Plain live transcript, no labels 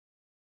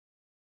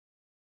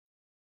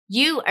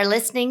You are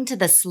listening to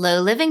the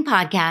Slow Living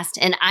Podcast,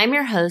 and I'm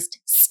your host,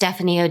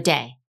 Stephanie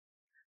O'Day.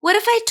 What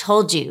if I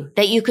told you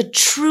that you could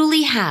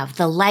truly have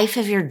the life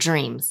of your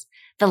dreams,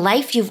 the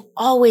life you've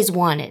always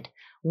wanted,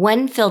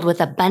 one filled with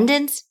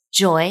abundance,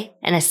 joy,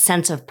 and a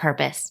sense of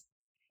purpose?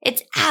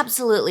 It's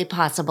absolutely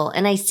possible,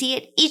 and I see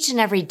it each and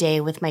every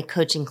day with my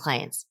coaching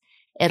clients.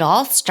 It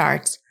all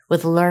starts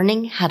with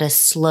learning how to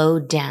slow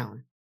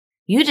down.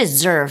 You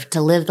deserve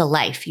to live the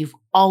life you've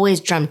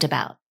always dreamt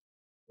about.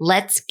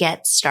 Let's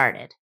get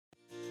started.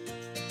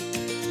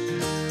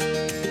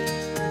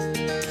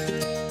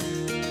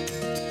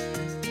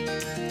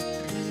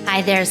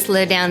 Hi there,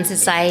 Slow Down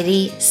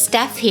Society.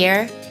 Steph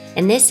here,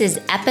 and this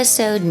is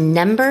episode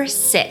number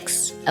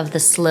 6 of the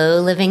Slow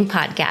Living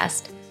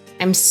Podcast.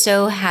 I'm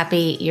so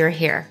happy you're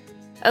here.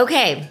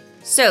 Okay,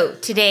 so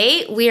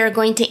today we are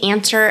going to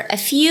answer a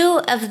few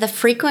of the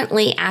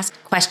frequently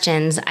asked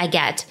questions I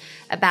get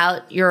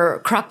about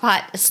your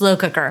crockpot slow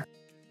cooker.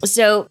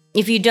 So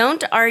if you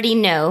don't already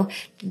know,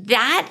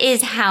 that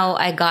is how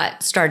I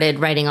got started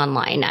writing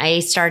online. I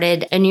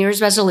started a New Year's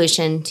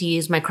resolution to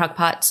use my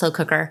crockpot slow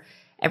cooker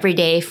every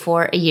day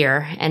for a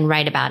year and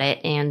write about it.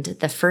 And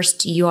the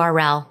first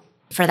URL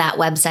for that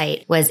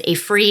website was a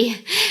free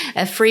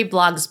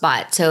blog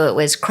spot. So it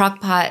was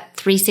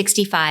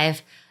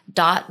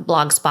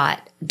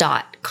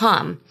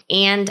crockpot365.blogspot.com.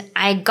 And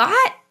I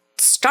got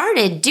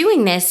started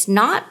doing this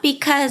not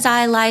because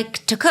I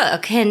like to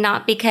cook and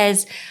not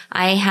because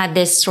I had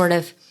this sort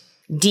of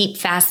deep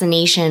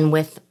fascination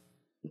with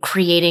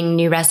creating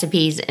new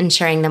recipes and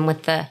sharing them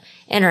with the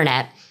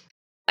internet.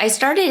 I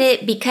started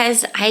it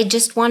because I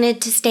just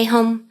wanted to stay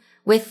home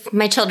with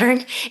my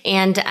children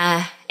and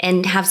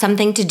have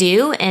something to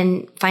do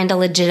and find a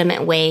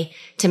legitimate way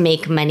to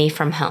make money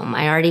from home.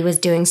 I already was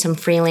doing some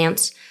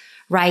freelance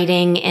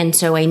writing, and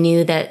so I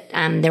knew that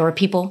there were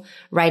people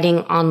writing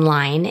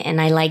online,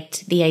 and I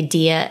liked the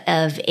idea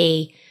of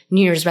a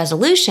New Year's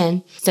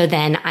resolution, so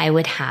then I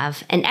would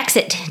have an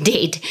exit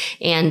date.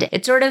 And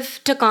it sort of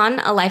took on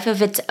a life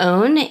of its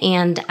own,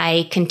 and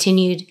I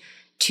continued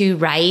to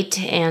write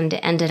and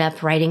ended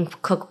up writing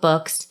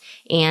cookbooks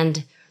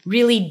and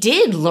really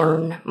did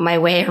learn my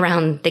way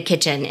around the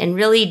kitchen and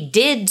really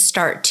did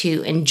start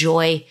to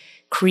enjoy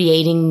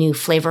creating new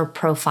flavor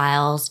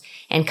profiles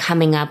and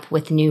coming up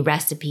with new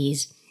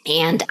recipes.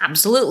 And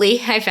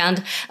absolutely, I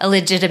found a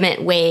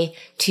legitimate way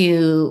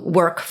to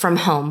work from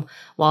home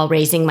while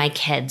raising my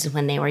kids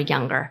when they were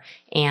younger.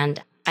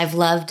 And I've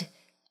loved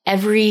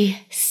every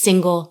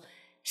single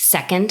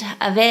second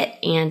of it,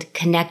 and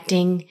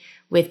connecting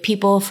with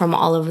people from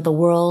all over the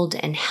world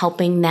and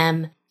helping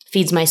them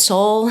feeds my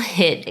soul.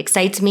 It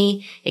excites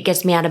me. It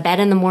gets me out of bed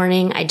in the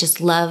morning. I just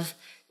love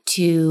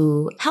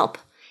to help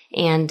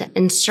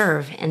and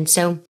serve. And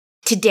so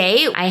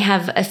today I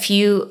have a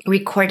few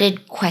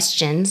recorded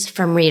questions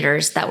from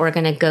readers that we're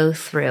going to go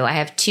through. I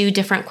have 2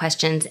 different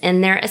questions,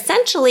 and they're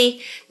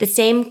essentially the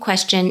same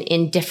question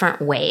in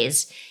different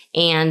ways.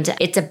 And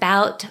it's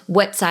about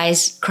what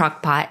size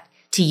crock pot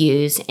to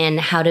use and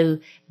how to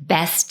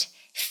best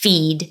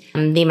feed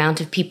the amount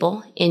of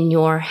people in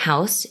your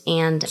house,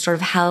 and sort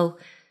of how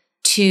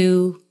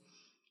to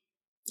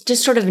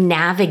just sort of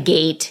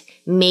navigate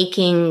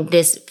making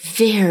this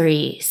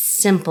very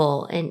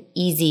simple and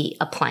easy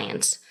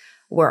appliance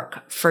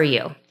work for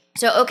you.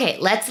 So, okay,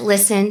 let's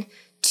listen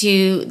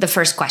to the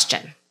first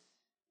question.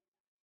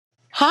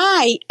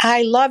 Hi,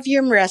 I love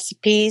your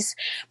recipes.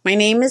 My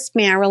name is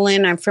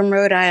Marilyn. I'm from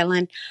Rhode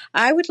Island.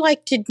 I would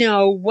like to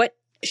know, what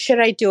should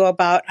I do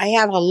about, I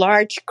have a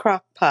large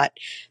crock pot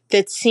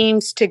that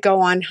seems to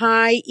go on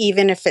high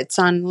even if it's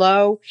on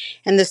low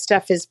and the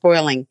stuff is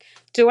boiling.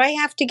 Do I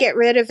have to get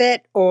rid of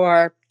it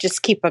or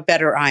just keep a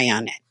better eye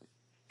on it?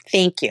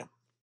 Thank you.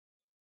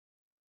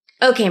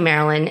 Okay,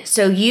 Marilyn.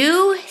 So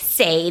you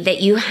say that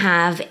you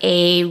have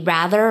a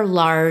rather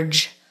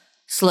large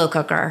slow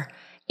cooker,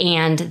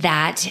 and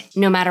that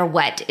no matter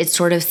what, it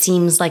sort of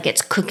seems like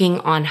it's cooking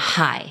on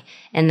high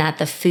and that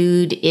the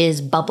food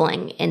is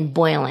bubbling and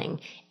boiling.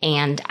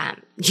 And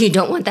you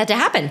don't want that to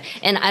happen.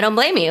 And I don't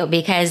blame you,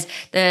 because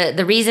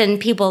the reason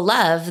people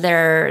love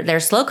their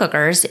slow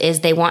cookers is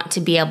they want to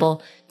be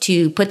able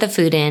to put the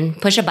food in,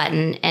 push a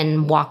button,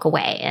 and walk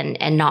away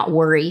and not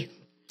worry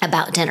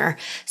about dinner.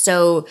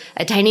 So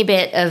a tiny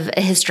bit of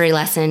a history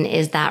lesson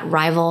is that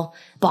Rival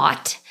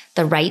bought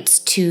the rights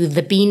to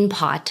the Bean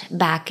Pot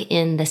back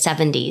in the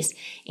 70s.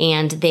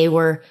 And they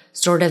were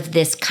sort of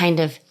this kind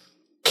of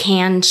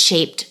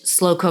can-shaped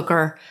slow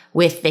cooker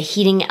with the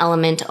heating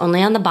element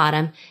only on the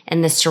bottom,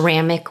 and the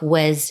ceramic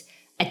was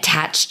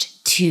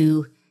attached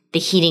to the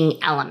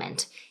heating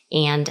element.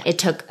 And it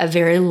took a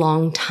very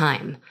long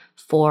time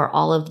for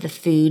all of the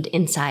food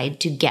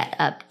inside to get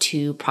up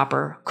to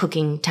proper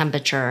cooking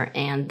temperature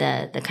and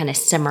the kind of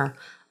simmer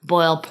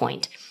boil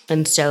point.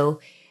 And so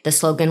the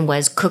slogan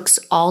was "Cooks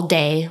all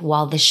day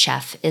while the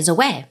chef is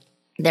away."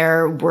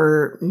 There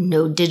were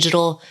no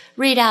digital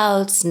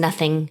readouts,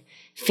 nothing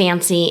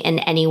fancy in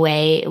any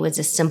way. It was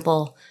a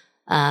simple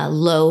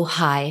low,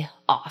 high,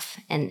 off,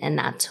 and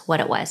that's what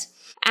it was.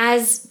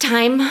 As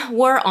time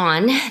wore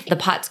on, the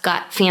pots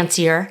got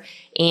fancier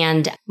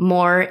and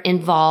more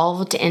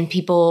involved, and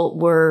people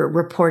were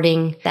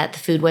reporting that the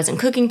food wasn't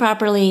cooking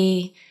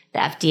properly. The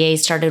FDA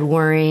started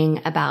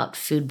worrying about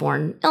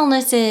foodborne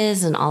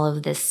illnesses and all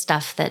of this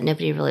stuff that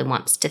nobody really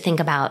wants to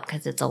think about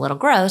because it's a little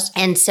gross.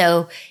 And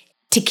so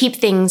to keep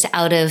things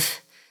out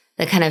of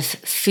the kind of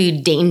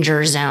food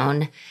danger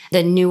zone,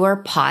 the newer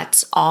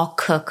pots all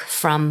cook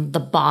from the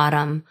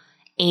bottom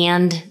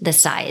and the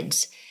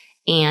sides.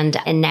 And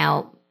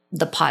now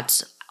the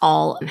pots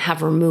all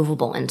have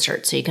removable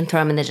inserts, so you can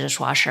throw them in the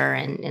dishwasher,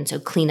 and so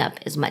cleanup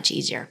is much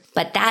easier.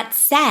 But that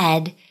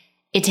said,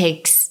 it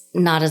takes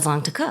not as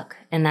long to cook,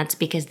 and that's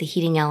because the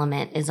heating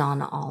element is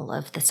on all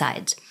of the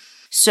sides.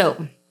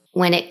 So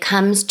when it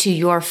comes to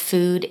your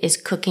food is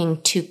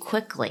cooking too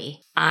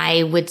quickly,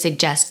 I would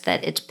suggest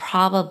that it's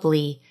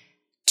probably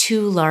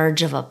too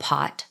large of a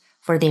pot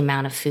for the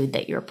amount of food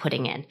that you're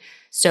putting in.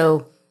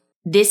 So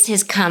this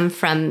has come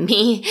from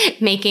me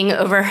making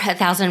over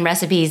 1,000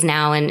 recipes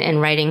now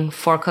and writing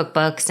 4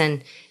 cookbooks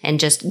and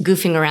just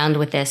goofing around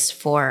with this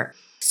for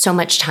so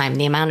much time.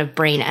 The amount of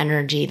brain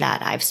energy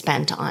that I've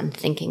spent on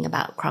thinking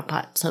about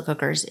crockpot slow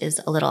cookers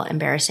is a little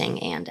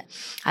embarrassing. And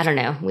I don't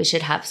know, we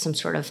should have some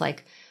sort of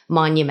like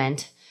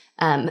monument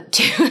to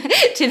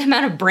the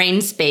amount of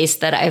brain space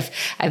that I've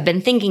been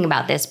thinking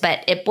about this.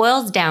 But it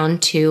boils down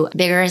to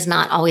bigger is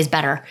not always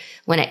better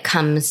when it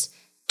comes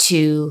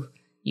to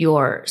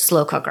your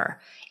slow cooker.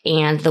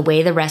 And the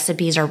way the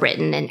recipes are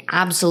written, and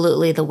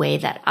absolutely the way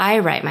that I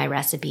write my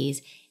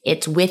recipes,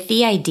 it's with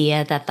the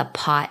idea that the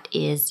pot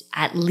is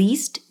at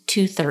least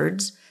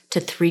 2/3 to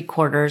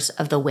 3/4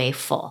 of the way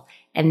full.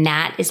 And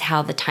that is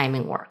how the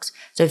timing works.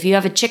 So if you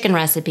have a chicken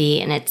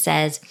recipe and it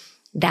says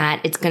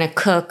that it's going to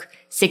cook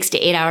 6 to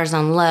 8 hours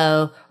on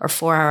low or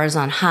 4 hours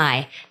on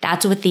high,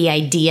 that's with the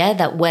idea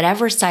that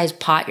whatever size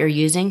pot you're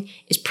using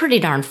is pretty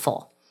darn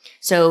full.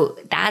 So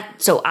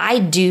I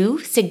do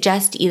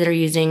suggest either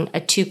using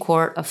a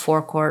 2-quart, a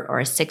 4-quart, or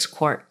a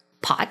 6-quart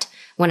pot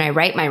when I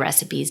write my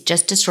recipes,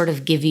 just to sort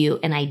of give you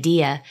an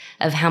idea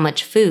of how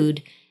much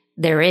food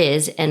there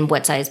is and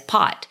what size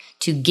pot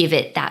to give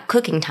it that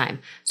cooking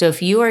time. So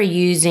if you are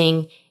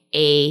using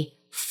a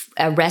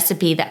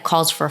recipe that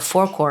calls for a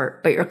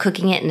 4-quart, but you're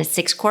cooking it in a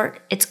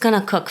 6-quart, it's going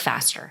to cook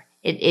faster.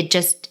 It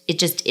just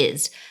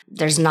is.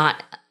 There's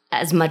not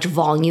as much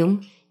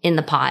volume in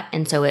the pot,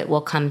 and so it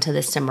will come to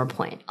the simmer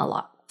point a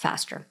lot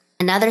faster.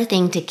 Another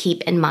thing to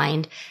keep in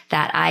mind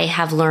that I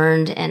have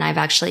learned, and I've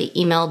actually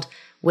emailed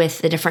with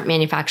the different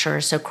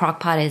manufacturers. So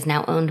Crock-Pot is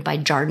now owned by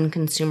Jarden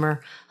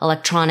Consumer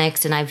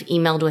Electronics, and I've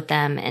emailed with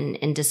them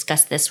and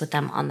discussed this with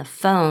them on the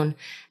phone.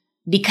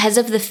 Because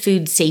of the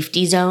food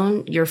safety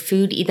zone, your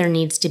food either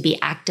needs to be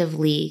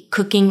actively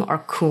cooking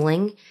or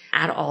cooling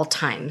at all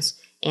times.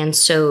 And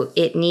so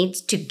it needs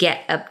to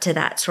get up to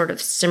that sort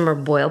of simmer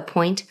boil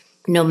point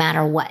no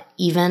matter what,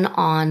 even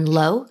on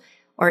low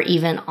or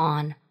even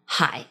on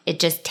high. It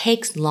just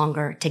takes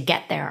longer to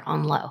get there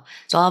on low.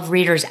 So I'll have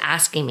readers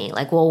asking me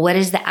like, well, what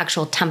is the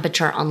actual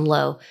temperature on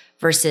low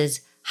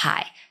versus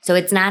high? So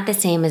it's not the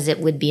same as it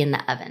would be in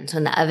the oven. So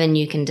in the oven,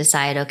 you can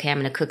decide, okay, I'm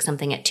going to cook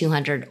something at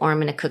 200 or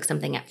I'm going to cook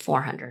something at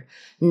 400.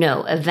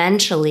 No,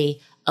 eventually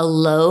a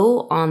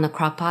low on the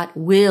crock pot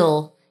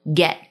will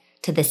get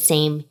to the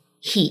same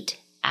heat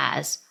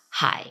as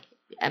high.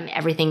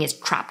 Everything is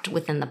trapped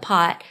within the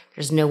pot.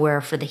 There's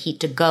nowhere for the heat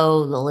to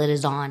go. The lid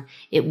is on.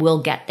 It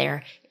will get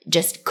there.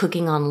 Just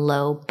cooking on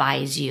low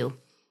buys you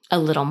a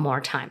little more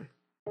time.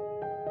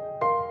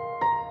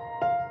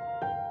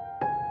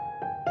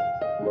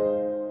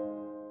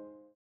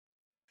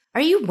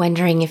 Are you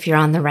wondering if you're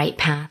on the right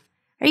path?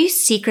 Are you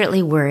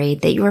secretly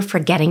worried that you are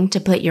forgetting to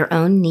put your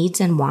own needs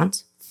and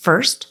wants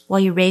first while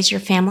you raise your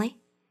family?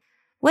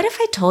 What if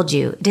I told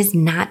you it is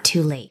not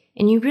too late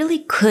and you really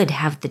could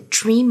have the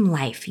dream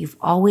life you've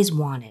always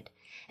wanted,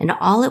 and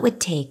all it would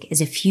take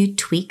is a few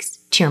tweaks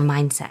to your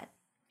mindset?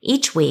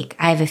 Each week,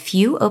 I have a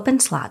few open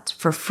slots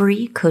for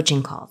free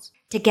coaching calls.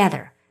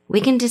 Together,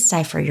 we can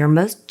decipher your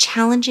most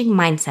challenging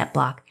mindset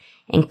block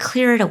and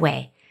clear it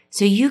away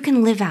so you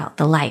can live out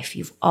the life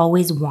you've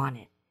always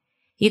wanted.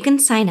 You can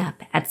sign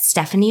up at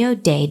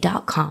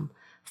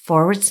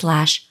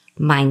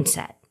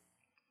stephaniodea.com/mindset.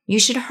 You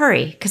should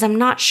hurry because I'm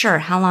not sure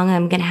how long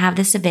I'm going to have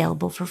this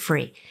available for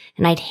free,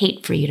 and I'd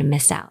hate for you to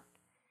miss out.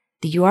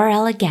 The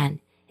URL again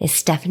is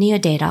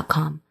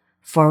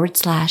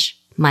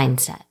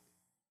stephaniodea.com/mindset.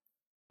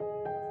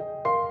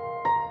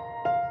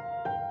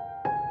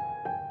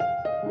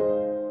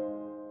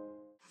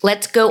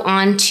 Let's go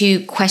on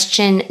to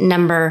question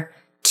number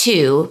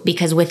 2,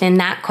 because within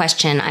that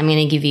question, I'm going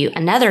to give you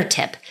another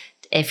tip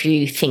if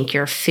you think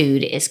your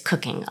food is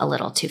cooking a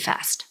little too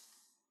fast.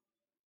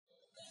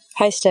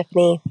 Hi,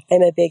 Stephanie.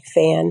 I'm a big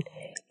fan,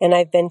 and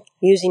I've been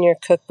using your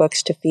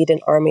cookbooks to feed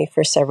an army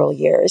for several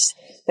years.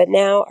 But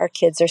now our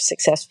kids are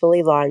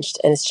successfully launched,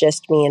 and it's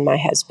just me and my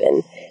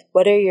husband.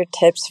 What are your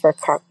tips for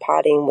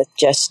crock-potting with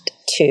just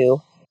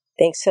 2?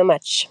 Thanks so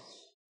much.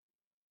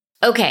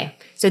 Okay,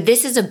 so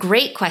this is a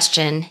great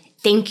question.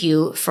 Thank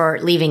you for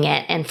leaving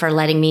it and for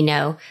letting me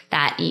know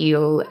that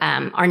you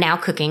are now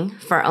cooking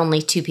for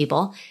only 2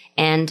 people.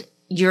 And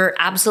you're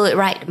absolutely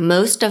right.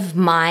 Most of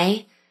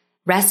my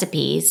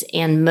recipes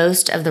and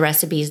most of the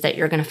recipes that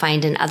you're going to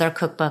find in other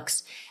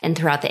cookbooks and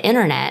throughout the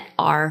internet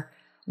are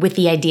with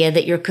the idea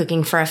that you're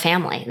cooking for a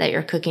family, that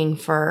you're cooking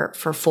for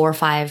 4,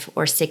 5,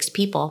 or 6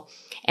 people.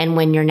 And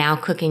when you're now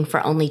cooking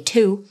for only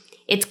 2,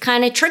 it's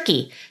kind of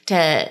tricky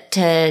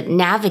to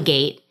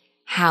navigate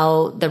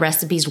how the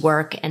recipes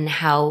work and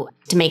how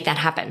to make that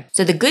happen.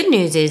 So the good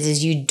news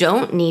is you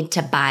don't need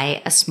to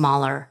buy a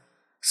smaller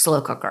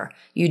slow cooker.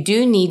 You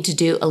do need to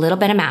do a little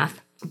bit of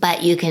math,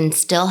 but you can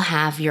still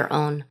have your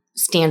own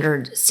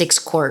standard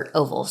 6-quart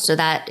oval. So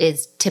that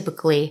is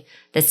typically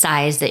the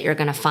size that you're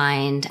going to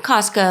find at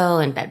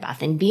Costco and Bed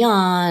Bath &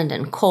 Beyond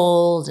and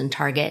Kohl's and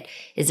Target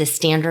is a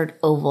standard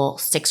oval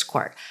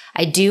 6-quart.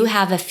 I do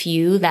have a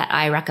few that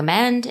I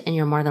recommend, and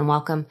you're more than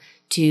welcome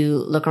to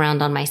look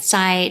around on my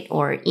site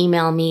or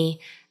email me.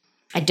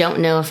 I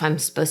don't know if I'm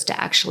supposed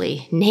to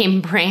actually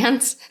name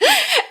brands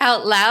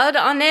out loud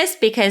on this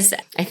because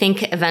I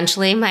think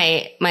eventually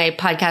my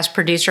podcast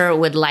producer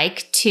would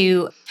like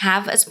to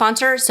have a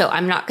sponsor. So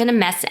I'm not going to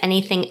mess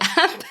anything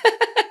up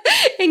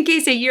in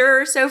case a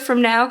year or so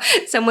from now,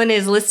 someone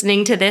is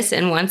listening to this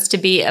and wants to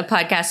be a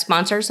podcast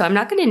sponsor. So I'm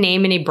not going to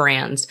name any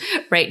brands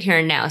right here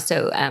and now.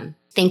 So,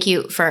 thank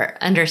you for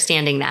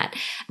understanding that,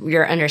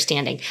 your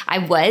understanding. I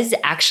was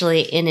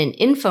actually in an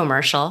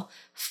infomercial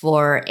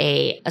for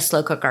a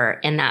slow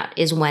cooker, and that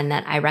is one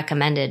that I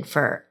recommended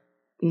for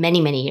many,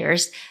 many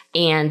years,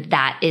 and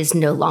that is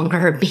no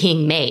longer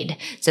being made.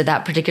 So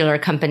that particular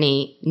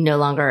company no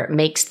longer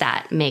makes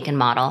that make and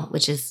model,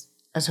 which is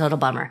a total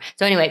bummer.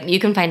 So anyway, you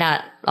can find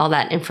out all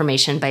that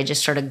information by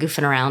just sort of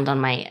goofing around on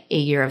my A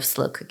Year of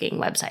Slow Cooking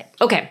website.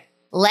 Okay,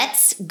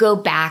 let's go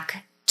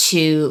back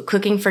to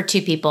cooking for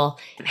 2 people,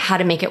 how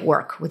to make it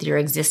work with your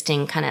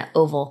existing kind of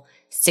oval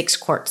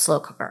 6-quart slow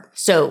cooker.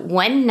 So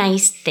one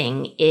nice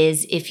thing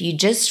is if you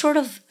just sort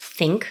of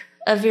think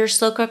of your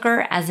slow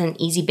cooker as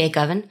an easy bake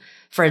oven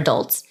for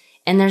adults,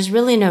 and there's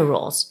really no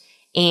rules,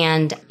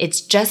 and it's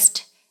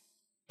just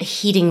a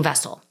heating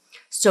vessel.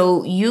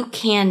 So you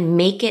can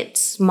make it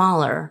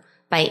smaller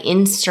by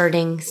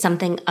inserting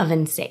something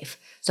oven safe.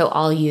 So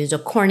I'll use a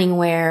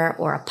Corningware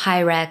or a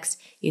Pyrex.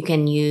 You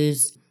can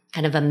use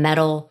kind of a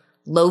metal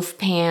loaf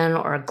pan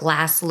or a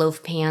glass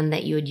loaf pan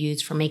that you would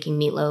use for making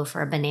meatloaf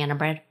or a banana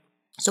bread.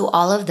 So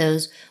all of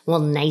those will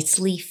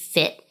nicely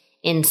fit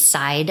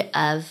inside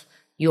of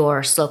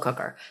your slow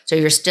cooker. So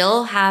you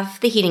still have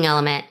the heating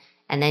element,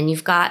 and then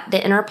you've got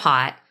the inner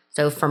pot.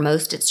 So for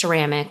most it's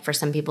ceramic. For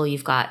some people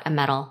you've got a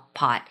metal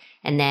pot.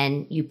 And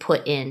then you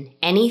put in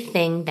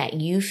anything that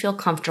you feel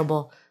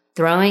comfortable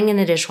throwing in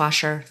the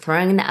dishwasher,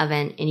 throwing in the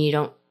oven, and you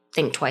don't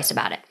think twice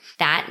about it.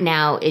 That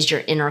now is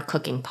your inner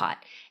cooking pot.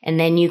 And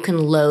then you can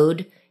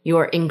load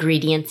your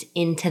ingredients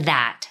into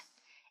that.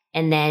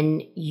 And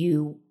then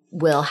you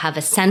will have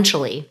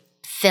essentially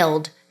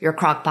filled your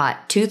crock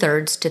pot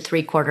 2/3 to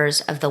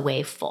 3/4 of the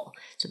way full.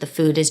 So the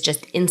food is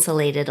just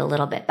insulated a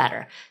little bit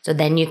better. So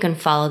then you can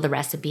follow the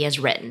recipe as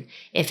written.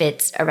 If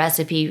it's a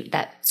recipe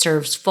that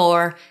serves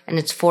 4 and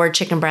it's 4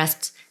 chicken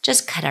breasts,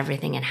 just cut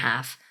everything in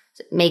half.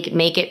 Make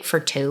it for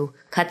 2.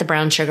 Cut the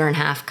brown sugar in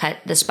half, cut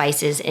the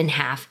spices in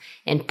half,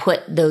 and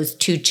put those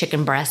 2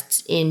 chicken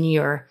breasts in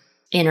your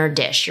inner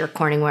dish, your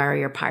Corningware or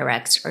your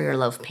Pyrex or your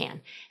loaf pan.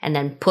 And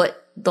then put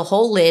the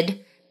whole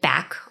lid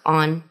back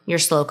on your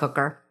slow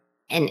cooker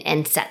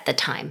and set the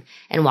time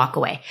and walk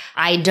away.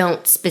 I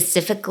don't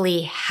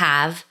specifically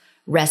have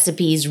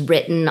recipes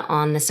written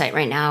on the site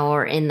right now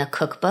or in the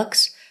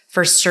cookbooks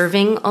for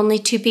serving only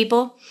 2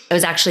 people. I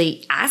was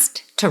actually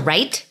asked to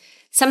write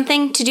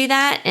something to do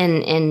that,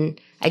 and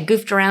I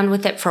goofed around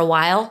with it for a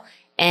while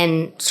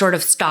and sort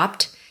of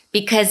stopped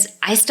because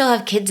I still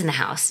have kids in the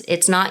house.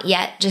 It's not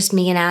yet just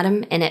me and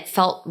Adam, and it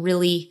felt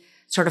really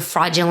sort of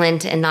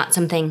fraudulent and not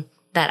something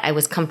that I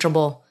was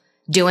comfortable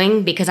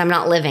doing because I'm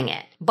not living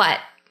it.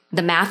 But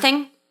the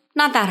mathing,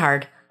 not that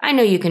hard. I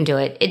know you can do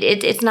it.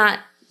 It's not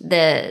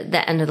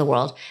the end of the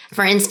world.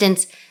 For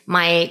instance,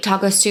 my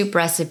taco soup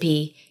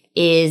recipe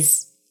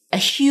is a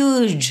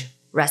huge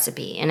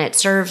recipe and it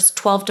serves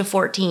 12 to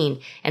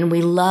 14. And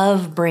we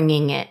love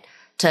bringing it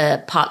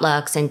to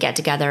potlucks and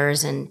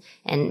get-togethers,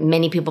 and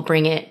many people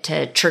bring it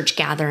to church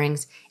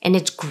gatherings, and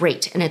it's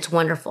great and it's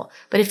wonderful.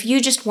 But if you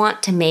just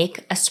want to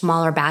make a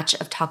smaller batch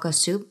of taco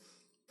soup,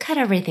 cut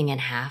everything in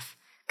half.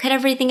 Cut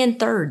everything in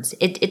thirds.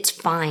 It's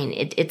fine.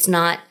 It's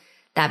not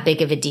that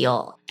big of a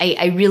deal.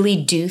 I really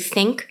do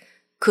think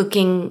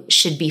cooking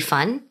should be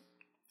fun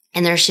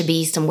and there should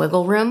be some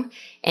wiggle room.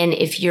 And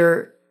if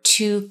you're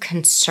too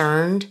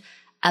concerned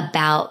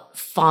about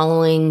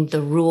following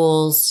the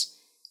rules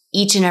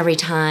each and every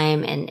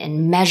time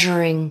and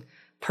measuring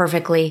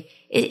perfectly,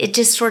 it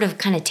just sort of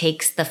kind of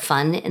takes the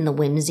fun and the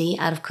whimsy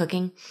out of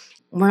cooking.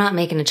 We're not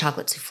making a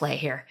chocolate souffle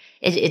here.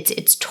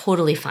 It's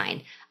totally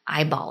fine.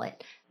 Eyeball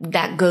it.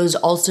 That goes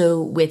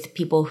also with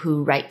people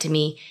who write to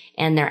me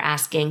and they're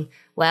asking,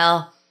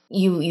 well,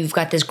 you've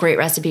got this great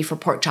recipe for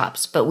pork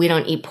chops, but we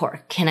don't eat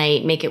pork. Can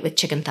I make it with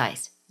chicken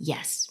thighs?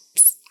 Yes,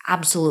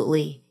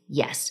 absolutely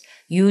yes.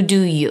 You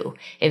do you.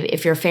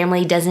 If your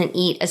family doesn't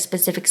eat a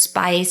specific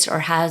spice or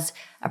has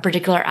a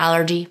particular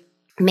allergy,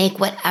 make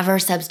whatever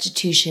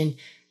substitution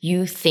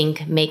you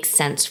think makes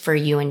sense for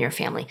you and your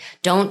family.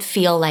 Don't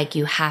feel like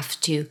you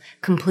have to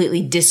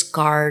completely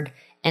discard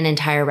an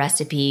entire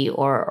recipe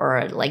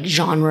or like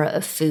genre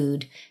of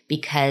food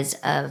because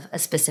of a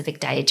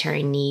specific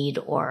dietary need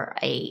or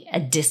a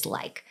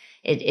dislike.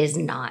 It is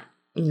not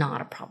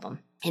a problem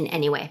in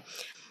any way.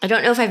 I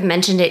don't know if I've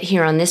mentioned it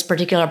here on this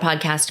particular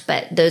podcast,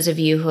 but those of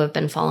you who have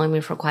been following me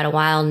for quite a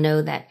while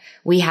know that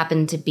we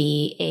happen to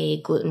be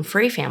a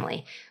gluten-free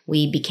family.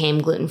 We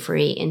became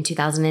gluten-free in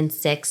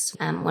 2006.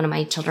 One of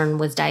my children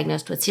was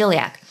diagnosed with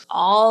celiac.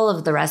 All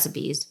of the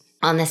recipes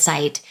on the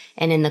site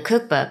and in the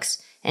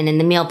cookbooks and in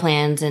the meal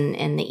plans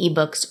and the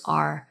ebooks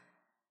are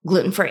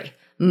gluten-free.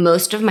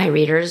 Most of my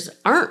readers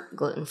aren't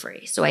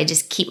gluten-free, so I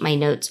just keep my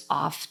notes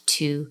off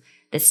to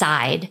the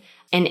side.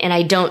 And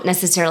I don't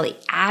necessarily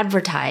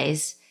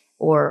advertise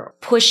or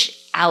push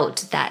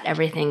out that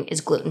everything is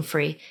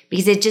gluten-free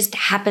because it just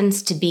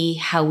happens to be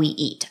how we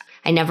eat.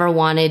 I never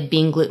wanted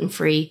being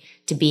gluten-free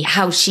to be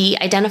how she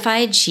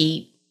identified.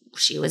 She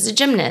was a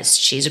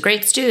gymnast. She's a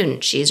great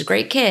student. She's a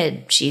great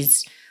kid.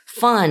 She's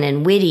fun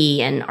and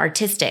witty and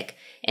artistic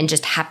and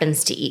just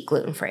happens to eat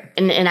gluten-free.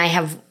 And I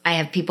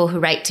have people who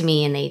write to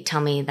me and they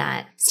tell me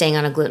that staying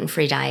on a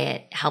gluten-free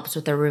diet helps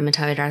with their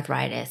rheumatoid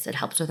arthritis. It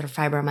helps with their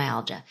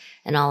fibromyalgia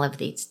and all of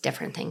these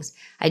different things.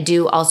 I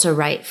do also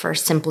write for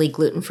Simply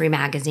Gluten-Free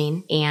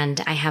magazine,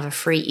 and I have a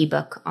free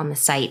ebook on the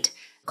site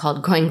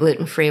called Going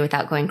Gluten-Free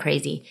Without Going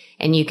Crazy,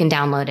 and you can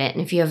download it.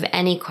 And if you have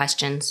any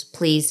questions,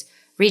 please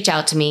reach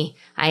out to me.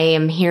 I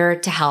am here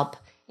to help,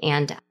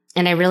 and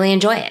I really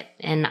enjoy it.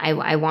 And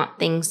I want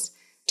things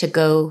to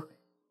go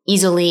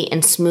easily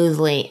and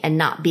smoothly and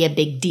not be a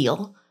big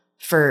deal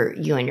for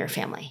you and your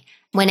family.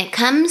 When it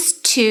comes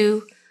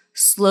to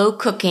slow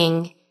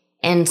cooking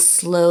and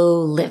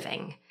slow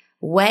living,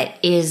 what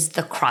is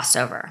the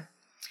crossover?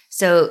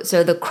 So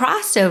the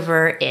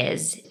crossover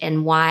is,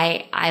 and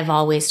why I've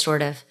always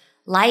sort of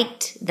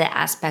liked the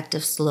aspect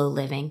of slow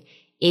living,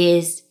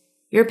 is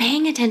you're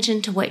paying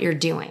attention to what you're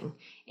doing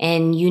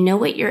and you know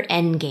what your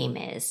end game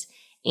is,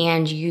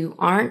 and you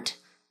aren't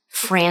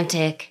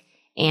frantic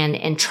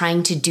and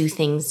trying to do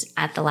things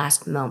at the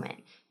last moment.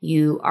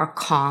 You are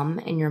calm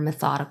and you're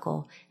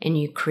methodical and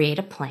you create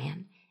a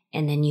plan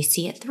and then you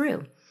see it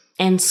through.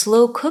 And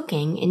slow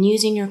cooking and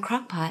using your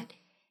crock pot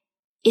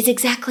is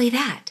exactly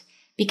that,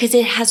 because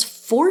it has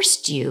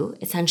forced you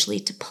essentially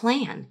to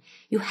plan.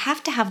 You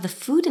have to have the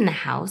food in the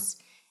house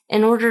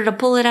in order to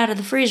pull it out of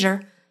the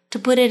freezer to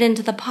put it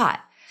into the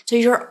pot. So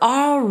you're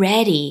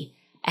already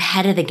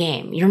ahead of the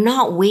game. You're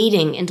not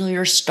waiting until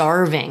you're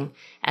starving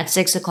at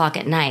 6 o'clock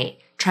at night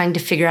trying to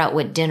figure out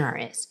what dinner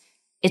is.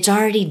 It's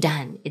already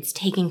done. It's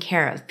taken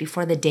care of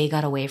before the day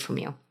got away from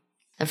you.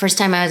 The first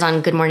time I was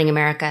on Good Morning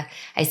America,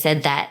 I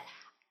said that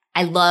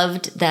I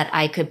loved that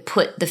I could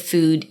put the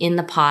food in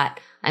the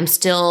pot. I'm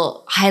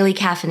still highly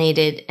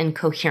caffeinated and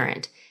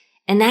coherent.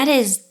 And that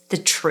is the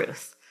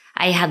truth.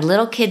 I had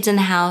little kids in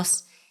the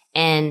house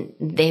and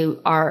they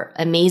are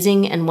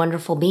amazing and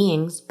wonderful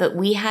beings, but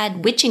we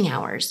had witching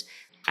hours.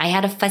 I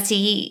had a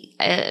fussy,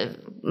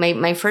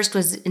 my first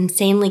was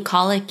insanely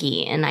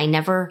colicky and I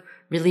never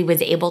really was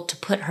able to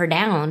put her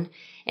down.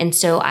 And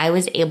so I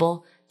was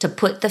able to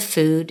put the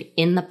food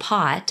in the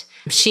pot.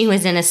 She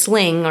was in a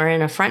sling or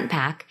in a front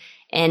pack,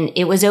 and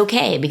it was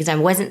okay because I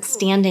wasn't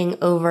standing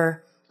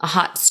over a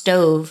hot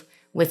stove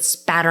with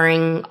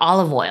spattering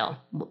olive oil.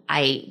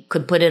 I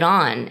could put it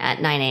on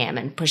at 9 a.m.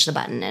 and push the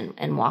button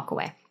and walk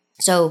away.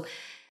 So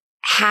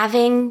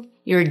having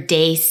your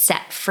day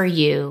set for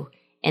you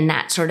and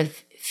that sort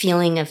of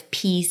feeling of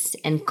peace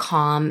and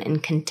calm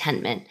and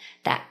contentment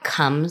that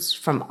comes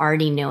from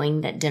already knowing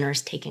that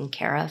dinner's taken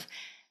care of,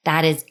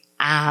 that is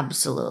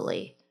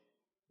absolutely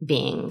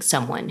being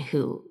someone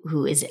who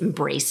is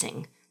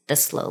embracing the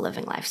slow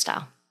living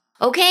lifestyle.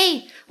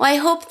 Okay, well, I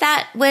hope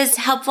that was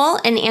helpful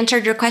and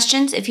answered your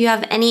questions. If you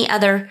have any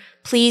other,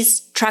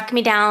 please track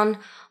me down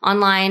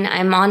online.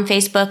 I'm on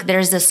Facebook.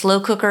 There's the Slow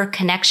Cooker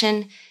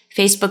Connection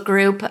Facebook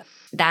group.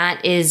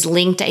 That is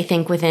linked, I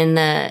think, within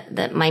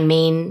my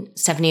main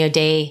Stephanie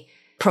O'Day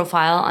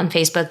profile on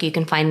Facebook. You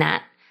can find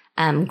that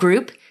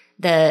group.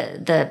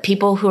 The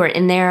people who are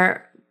in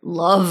there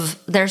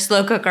love their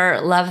slow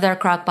cooker, love their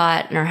crock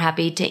pot, and are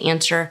happy to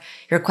answer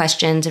your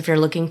questions. If you're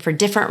looking for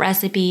different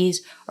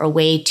recipes or a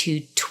way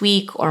to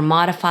tweak or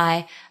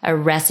modify a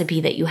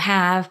recipe that you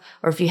have,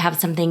 or if you have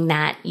something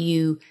that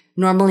you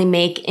normally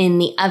make in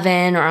the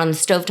oven or on the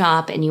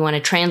stovetop and you want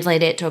to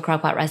translate it to a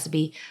crockpot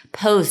recipe,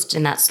 post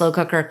in that Slow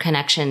Cooker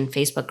Connection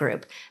Facebook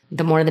group.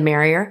 The more the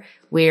merrier.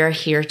 We're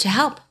here to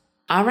help.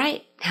 All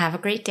right. Have a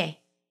great day.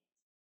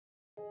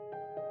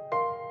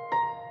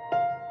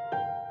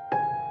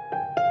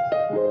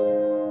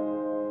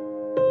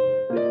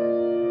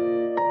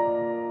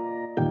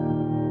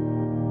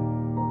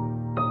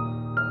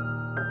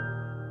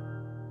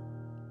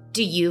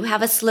 Do you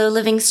have a slow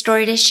living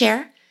story to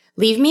share?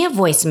 Leave me a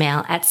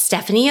voicemail at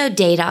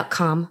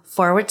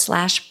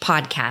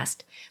stephanieoday.com/podcast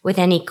with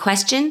any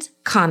questions,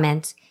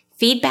 comments,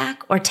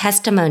 feedback, or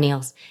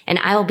testimonials, and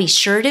I will be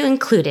sure to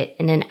include it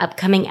in an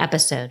upcoming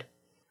episode.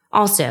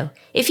 Also,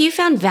 if you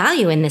found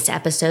value in this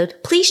episode,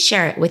 please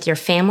share it with your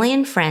family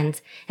and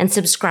friends and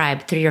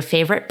subscribe through your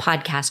favorite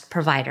podcast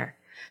provider.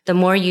 The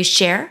more you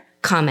share,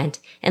 comment,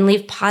 and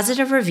leave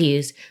positive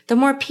reviews, the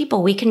more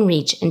people we can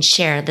reach and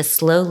share the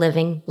slow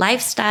living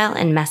lifestyle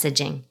and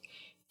messaging.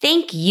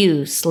 Thank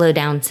you, Slow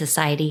Down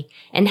Society,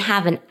 and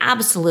have an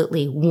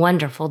absolutely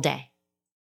wonderful day.